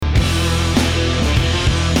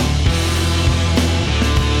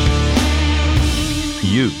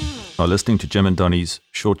are listening to Jim and Donnie's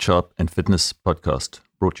Short, Sharp and Fitness podcast,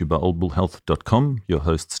 brought to you by oldbullhealth.com. Your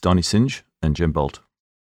hosts, Donnie Singe and Jim Bolt.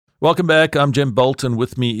 Welcome back. I'm Jim Bolt, and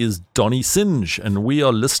with me is Donnie Singe, and we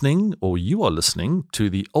are listening, or you are listening, to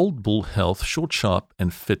the Old Bull Health Short, Sharp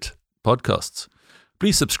and Fit podcasts.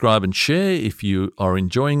 Please subscribe and share if you are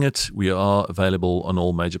enjoying it. We are available on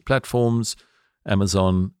all major platforms,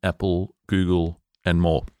 Amazon, Apple, Google, and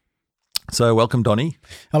more. So welcome, Donnie.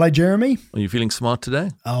 Hello, Jeremy. Are you feeling smart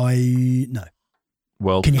today? No.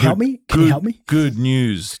 Well, can you help me? Can you help me? Good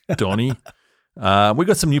news, Donnie. We've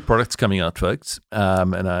got some new products coming out, folks.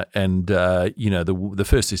 The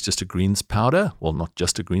first is just a greens powder. Well, not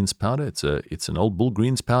just a greens powder. It's an Old Bull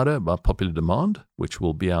greens powder by popular demand, which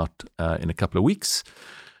will be out in a couple of weeks.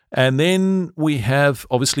 And then we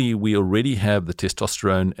already have the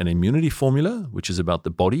testosterone and immunity formula, which is about the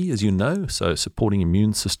body, as you know. So supporting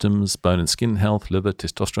immune systems, bone and skin health, liver,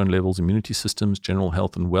 testosterone levels, immunity systems, general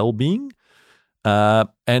health and well-being.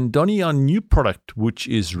 And Donnie, our new product, which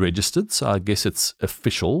is registered, so I guess it's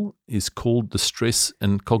official, is called the Stress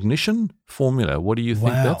and Cognition formula. What do you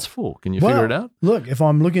think that's for? Can you figure it out? Look, if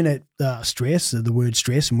I'm looking at stress, the word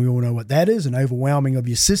stress, and we all know what that is, an overwhelming of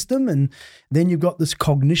your system, and then you've got this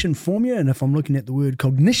cognition formula, and if I'm looking at the word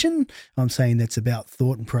cognition, I'm saying that's about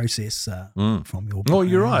thought and process from your brain. Oh,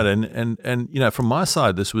 you're right. And from my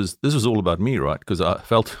side, this was all about me, right? Because I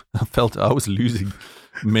felt I was losing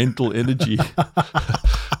mental energy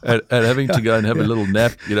at having to go and have a little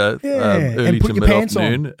nap, early to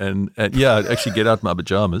mid-afternoon, and actually get out my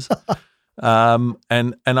pajamas. And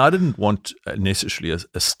I didn't want necessarily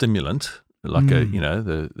a stimulant like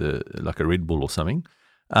like a Red Bull or something.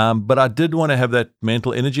 But I did want to have that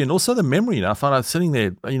mental energy and also the memory. I found out sitting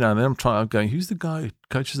there, and then I'm going, who's the guy who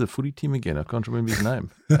coaches the footy team again? I can't remember his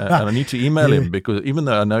name. And I need to email him because even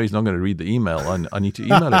though I know he's not going to read the email, I need to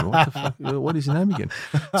email him. What the fuck? What is his name again?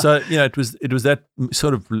 So, it was that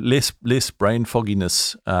sort of less brain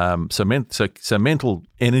fogginess. So mental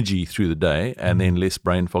energy through the day and then less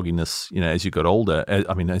brain fogginess, as you got older,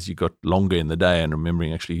 as you got longer in the day and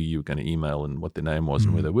remembering actually who you were going to email and what their name was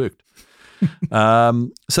and where they worked.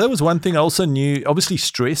 So that was one thing. I also knew, obviously,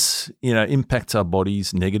 stress, impacts our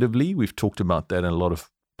bodies negatively. We've talked about that in a lot of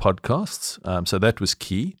podcasts. So that was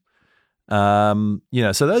key. So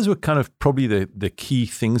those were kind of probably the key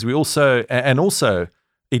things. We also,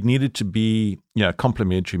 it needed to be,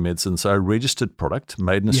 complementary medicine. So a registered product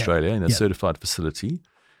made in Australia in a certified facility,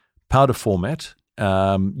 powder format.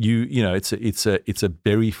 It's a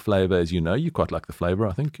berry flavor, as you know. You quite like the flavor,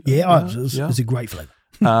 I think. It's a great flavor.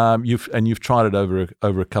 You've tried it over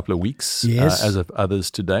a couple of weeks, as of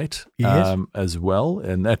others to date, as well,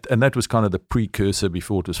 and that was kind of the precursor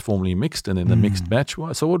before it was formally mixed, and then the mixed batch.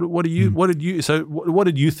 So what did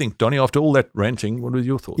you think, Donnie? After all that ranting, what were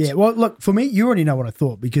your thoughts? Yeah, well, look, for me, you already know what I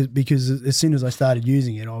thought because as soon as I started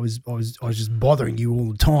using it, I was just bothering you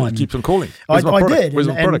all the time. You keep on calling. I did, Where's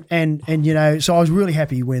my product? And so I was really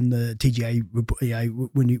happy when the TGA,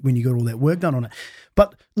 when you got all that work done on it.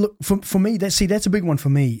 But look, for me, that's a big one for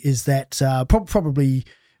me, is that probably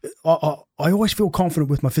I always feel confident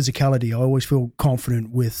with my physicality. I always feel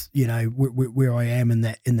confident with, where I am in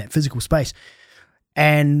that physical space.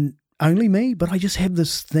 And only me, but I just have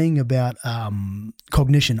this thing about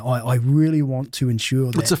cognition. I really want to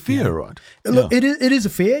ensure that it's a fear, right? Look, it is a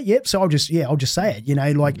fear. Yep. So I'll just say it. You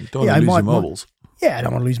don't want to lose your marbles. I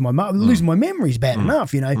don't want to lose losing my memory is bad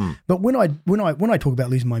enough, But when I talk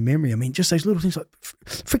about losing my memory, I mean just those little things like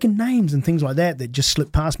freaking names and things like that just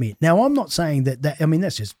slip past me. Now I'm not saying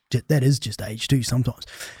that is just age too sometimes,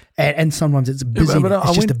 and sometimes it's busy.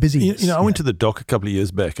 It's just a busyness. I went to the doc a couple of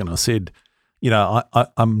years back and I said,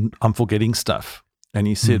 I'm forgetting stuff, and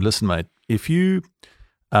he said, listen, mate, if you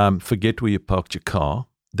forget where you parked your car,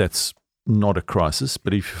 that's not a crisis.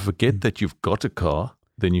 But if you forget that you've got a car,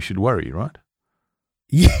 then you should worry, right?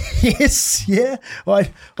 Yes, yeah,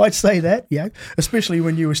 I'd say that, especially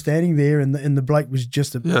when you were standing there and the bloke was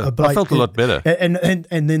just a bloke. I felt a lot better.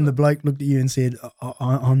 And then the bloke looked at you and said,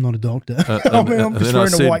 I'm not a doctor. I'm just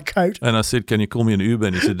wearing a white coat. And I said, can you call me an Uber?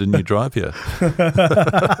 And he said, didn't you drive here?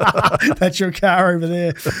 That's your car over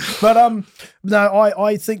there. But no,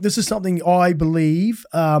 I think this is something I believe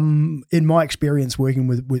in my experience working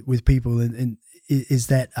with people and is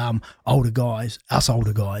that older guys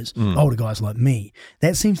like me,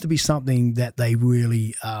 that seems to be something that they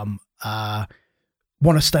really want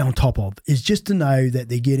to stay on top of, is just to know that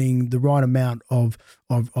they're getting the right amount of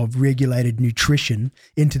regulated nutrition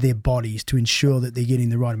into their bodies to ensure that they're getting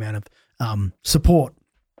the right amount of support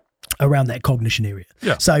around that cognition area.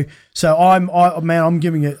 Yeah. So I'm all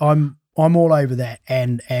over that,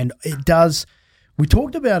 and it does. we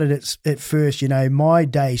talked about it at first. My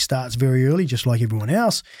day starts very early, just like everyone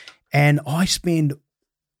else, and I spend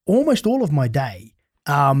almost all of my day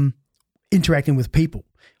interacting with people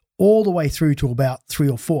all the way through to about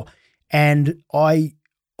 3 or 4. And I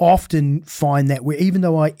often find that even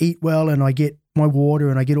though I eat well and I get my water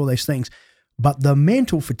and I get all those things, but the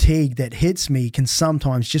mental fatigue that hits me can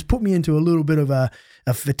sometimes just put me into a little bit of a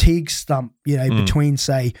fatigue slump, between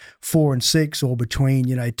say 4 and 6 or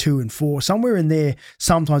between, 2 and 4, somewhere in there.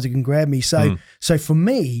 Sometimes it can grab me. So for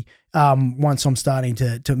me, once I'm starting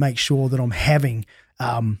to make sure that I'm having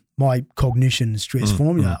my Cognition stress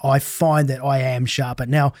formula, I find that I am sharper.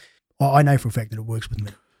 Now, I know for a fact that it works with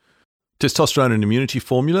me. Testosterone and Immunity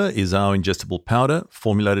Formula is our ingestible powder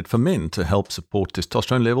formulated for men to help support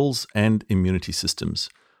testosterone levels and immunity systems.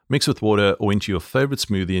 Mix with water or into your favorite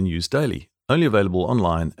smoothie and use daily. Only available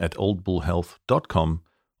online at oldbullhealth.com.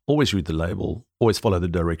 Always read the label. Always follow the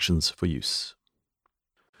directions for use.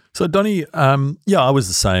 So, Donnie, I was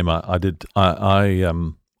the same. I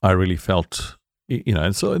really felt,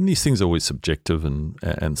 and these things are always subjective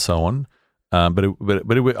and so on. But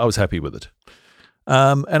I was happy with it.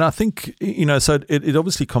 And I think, so it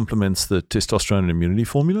obviously complements the testosterone and immunity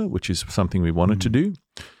formula, which is something we wanted to do.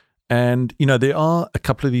 And, there are a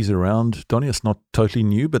couple of these around, Donnie. It's not totally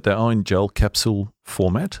new, but they are in gel capsule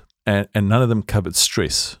format, and none of them covered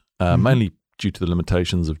stress, mainly due to the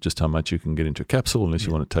limitations of just how much you can get into a capsule, unless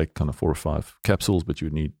you want to take kind of 4 or 5 capsules, but you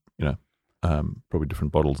would need, probably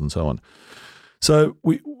different bottles and so on. So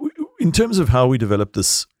we in terms of how we developed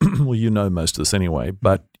this, well, most of this anyway,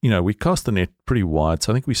 but, we cast the net pretty wide.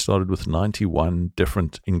 So I think we started with 91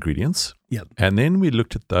 different ingredients. Yep. And then we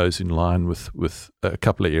looked at those in line with a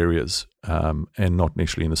couple of areas, and not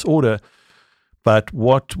necessarily in this order, but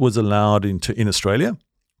what was allowed in Australia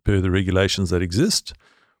per the regulations that exist,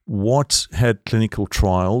 what had clinical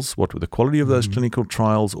trials, what were the quality of those clinical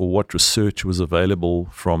trials, or what research was available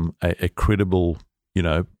from a credible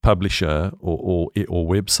publisher or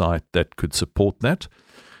website that could support that.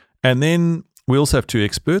 And then we also have 2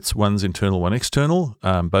 experts, one's internal, one external,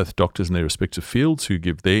 both doctors in their respective fields who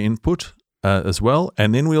give their input as well.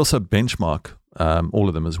 And then we also benchmark all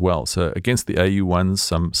of them as well. So against the AU ones,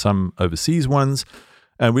 some overseas ones.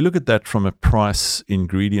 And we look at that from a price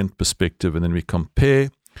ingredient perspective, and then we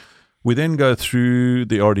compare. We then go through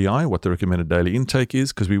the RDI, what the recommended daily intake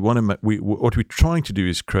is, because we want to. What we're trying to do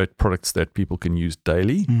is create products that people can use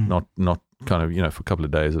daily, not kind of for a couple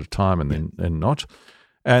of days at a time, and not.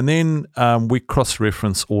 And then we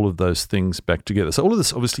cross-reference all of those things back together. So all of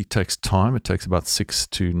this obviously takes time. It takes about 6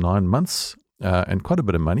 to 9 months and quite a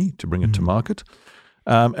bit of money to bring it to market.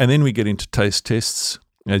 And then we get into taste tests,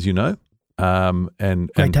 as you know, and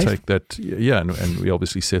take that. And we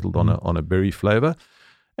obviously settled on a berry flavor.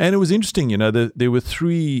 And it was interesting, there were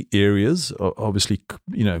 3 areas, obviously,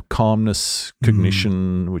 calmness,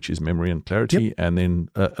 cognition, which is memory and clarity, and then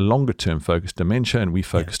a longer-term focus, dementia, and we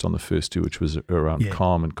focused on the first 2, which was around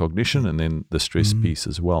calm and cognition, and then the stress piece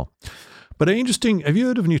as well. But interesting, have you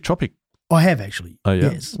heard of nootropic? I have actually. Oh,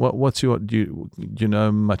 yeah? Yes. What's your, do you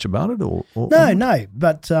know much about it? Or No,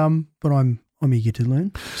 but I'm eager to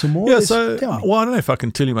learn some more. Yeah, I don't know if I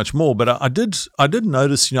can tell you much more, but I did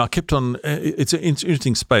notice, I kept on, it's an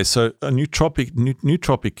interesting space. So a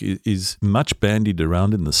nootropic is much bandied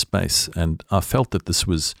around in the space, and I felt that this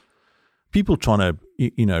was people trying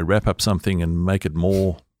to, wrap up something and make it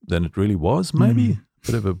more than it really was, maybe.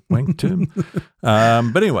 Bit of a wank term.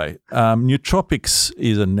 But anyway, nootropics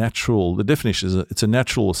is the definition is it's a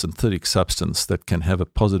natural or synthetic substance that can have a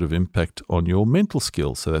positive impact on your mental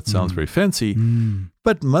skills. So that sounds very fancy,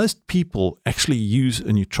 but most people actually use a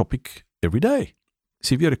nootropic every day.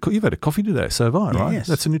 So you've had a coffee today, so have I, right? Yes.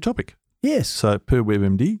 That's a nootropic. Yes. So per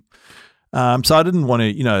WebMD. So I didn't want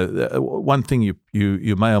to, one thing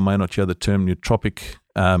you may or may not hear the term nootropic.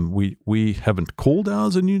 We haven't called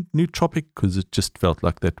ours a nootropic because it just felt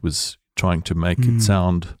like that was trying to make it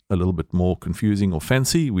sound a little bit more confusing or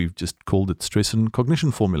fancy. We've just called it stress and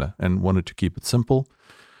cognition formula and wanted to keep it simple.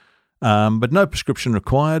 But no prescription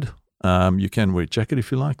required. You can wear a jacket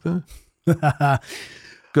if you like, though.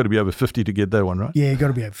 Got to be over 50 to get that one, right? Yeah, got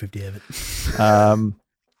to be over 50 of it.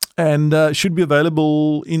 And should be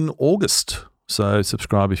available in August. So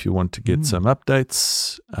subscribe if you want to get some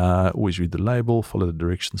updates. Always read the label, follow the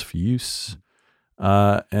directions for use.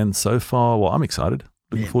 And so far, well, I'm excited.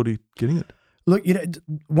 Looking forward to getting it. Look,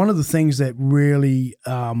 one of the things that really,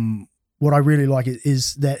 what I really like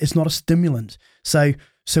is that it's not a stimulant. So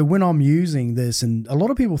when I'm using this, and a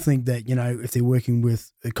lot of people think that, if they're working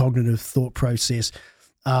with a cognitive thought process,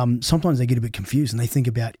 sometimes they get a bit confused and they think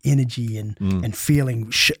about energy and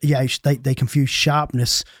feeling. They confuse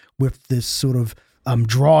sharpness with this sort of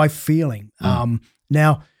dry feeling.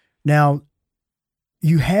 Now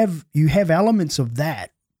you have elements of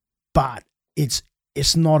that, but it's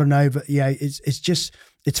not an over.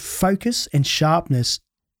 It's focus and sharpness.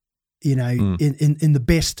 In the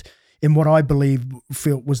best, in what I believe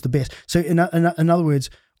felt was the best. So in other words,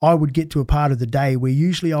 I would get to a part of the day where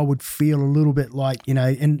usually I would feel a little bit like,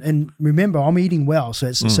 and remember, I'm eating well,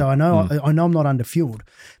 so so I know I'm not underfueled,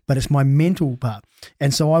 but it's my mental part.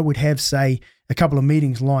 And so I would have, say, a couple of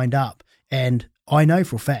meetings lined up, and I know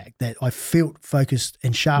for a fact that I felt focused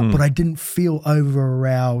and sharp, but I didn't feel over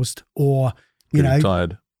aroused or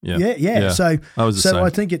tired. Yeah. So same. I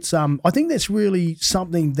think it's I think that's really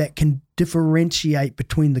something that can differentiate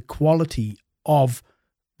between the quality of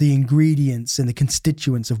the ingredients and the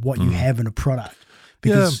constituents of what you have in a product.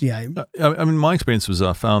 Because I mean, my experience was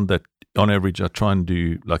I found that on average I try and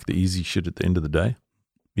do like the easy shit at the end of the day.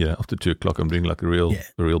 After 2:00 I'm doing like the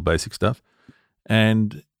real basic stuff,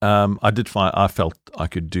 and I felt I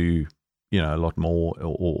could do a lot more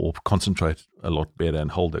or concentrate a lot better and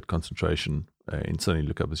hold that concentration. And suddenly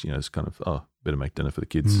look up as it's kind of better make dinner for the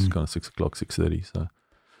kids. It's kind of 6:00, 6:30. So,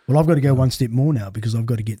 well, I've got to go one step more now because I've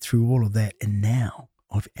got to get through all of that, and now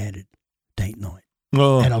I've added date night.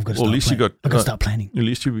 And I've got to start I've got to start planning. At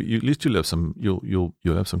least you'll have some you'll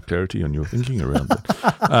have some clarity on your thinking around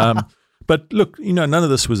that. But look, none of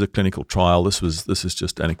this was a clinical trial. This is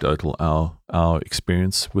just anecdotal. Our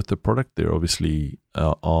experience with the product. There obviously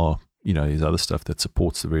are there's other stuff that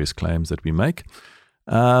supports the various claims that we make.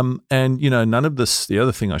 And none of this. The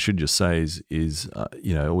other thing I should just say is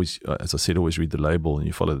always, as I said, always read the label and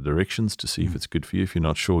you follow the directions to see if it's good for you. If you're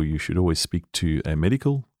not sure, you should always speak to a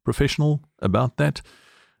medical professional about that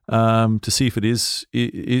to see if it is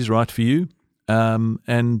right for you.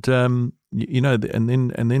 And then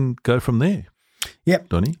go from there. Yep,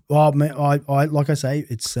 Donnie. Well, I like I say,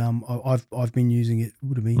 it's I've been using it.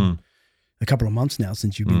 Would have been a couple of months now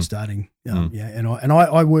since you've been starting. And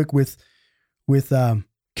I work with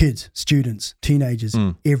kids, students, teenagers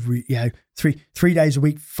every 3 days a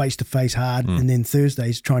week, face to face hard, and then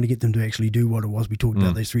Thursdays trying to get them to actually do what it was we talked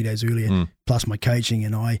about those 3 days earlier. Plus my coaching,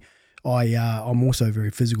 and I'm also a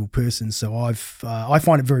very physical person, so I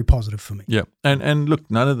find it very positive for me. Yeah, and look,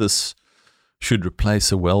 none of this should replace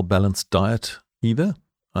a well balanced diet either.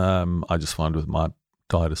 I just find with my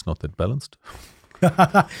diet it's not that balanced.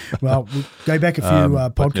 Well, we'll go back a few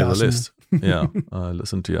podcasts.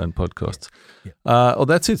 Listen to your own podcasts. Well,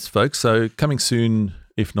 that's it, folks. So coming soon,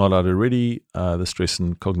 if not out already, the stress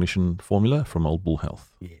and cognition formula from Old Bull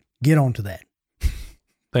Health. Yeah, get on to that.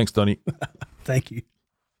 Thanks, Donnie. Thank you.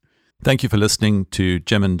 Thank you for listening to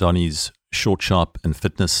Jem and Donnie's Short, Sharp and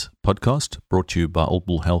Fitness podcast, brought to you by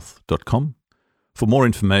oldbullhealth.com. For more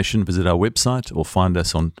information, visit our website or find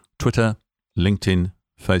us on Twitter, LinkedIn,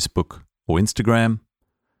 Facebook, or Instagram.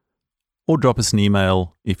 Or drop us an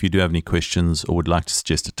email if you do have any questions or would like to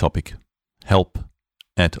suggest a topic.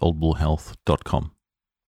 help@oldbullhealth.com.